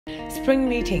Spring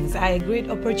meetings are a great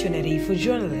opportunity for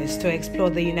journalists to explore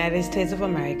the United States of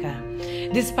America.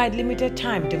 Despite limited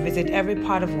time to visit every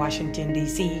part of Washington,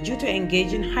 D.C. due to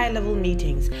engaging high-level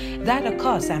meetings that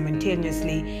occur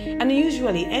simultaneously and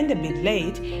usually end a bit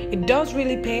late, it does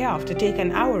really pay off to take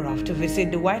an hour off to visit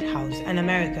the White House and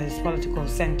America's political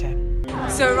center.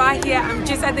 So right here, I'm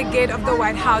just at the gate of the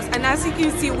White House, and as you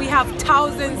can see, we have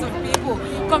thousands of people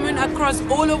coming across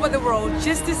all over the world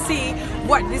just to see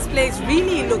what this place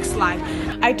really looks like.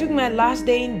 I took my last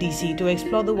day in DC to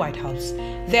explore the White House.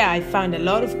 There I found a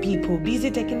lot of people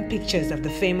busy taking pictures of the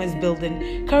famous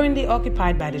building currently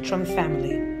occupied by the Trump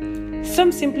family.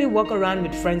 Some simply walk around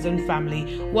with friends and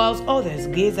family, whilst others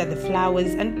gaze at the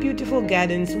flowers and beautiful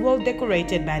gardens well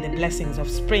decorated by the blessings of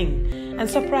spring. And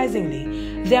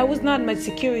surprisingly, there was not much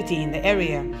security in the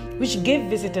area, which gave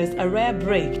visitors a rare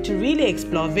break to really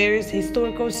explore various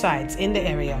historical sites in the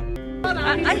area.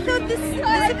 I thought this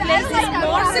place is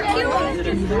more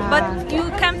secure, but you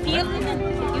can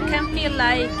feel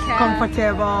like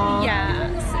Comfortable.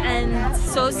 yes, and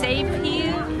so safe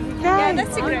here. Yeah,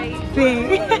 that's a great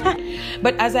thing.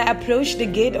 But as I approached the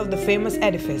gate of the famous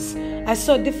edifice, I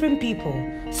saw different people,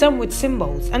 some with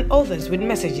symbols and others with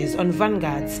messages on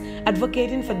vanguards,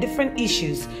 advocating for different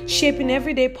issues shaping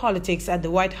everyday politics at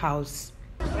the White House.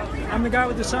 I'm the guy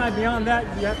with the sign. Beyond that,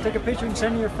 you have to take a picture and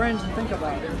send to your friends and think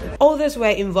about it. Others were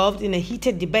involved in a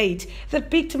heated debate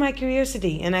that piqued my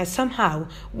curiosity, and I somehow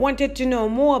wanted to know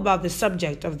more about the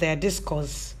subject of their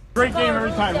discourse. Great game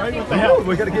every time, right? What the hell?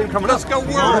 We got a game coming up. Let's go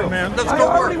work, man. Let's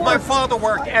go work. My father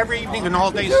worked every evening and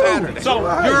all day Saturday. So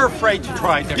you're afraid to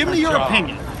try different give me your job.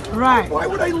 opinion. Right. Why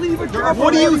would I leave a job?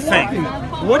 What do you think?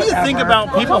 What do you think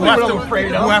about people who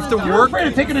have to work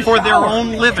for their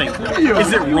own living?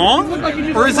 Is it wrong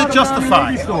or is it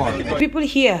justified? People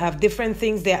here have different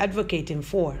things they're advocating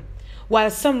for. While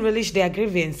some relish their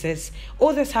grievances,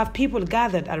 others have people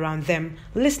gathered around them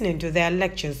listening to their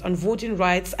lectures on voting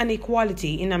rights and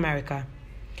equality in America.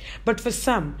 But for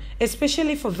some,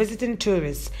 especially for visiting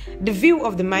tourists, the view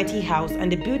of the mighty house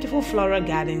and the beautiful floral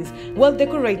gardens well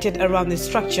decorated around the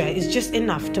structure is just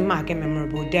enough to mark a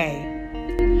memorable day.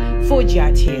 For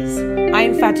GRTs, I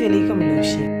am Fatou Ellika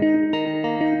Muloshi.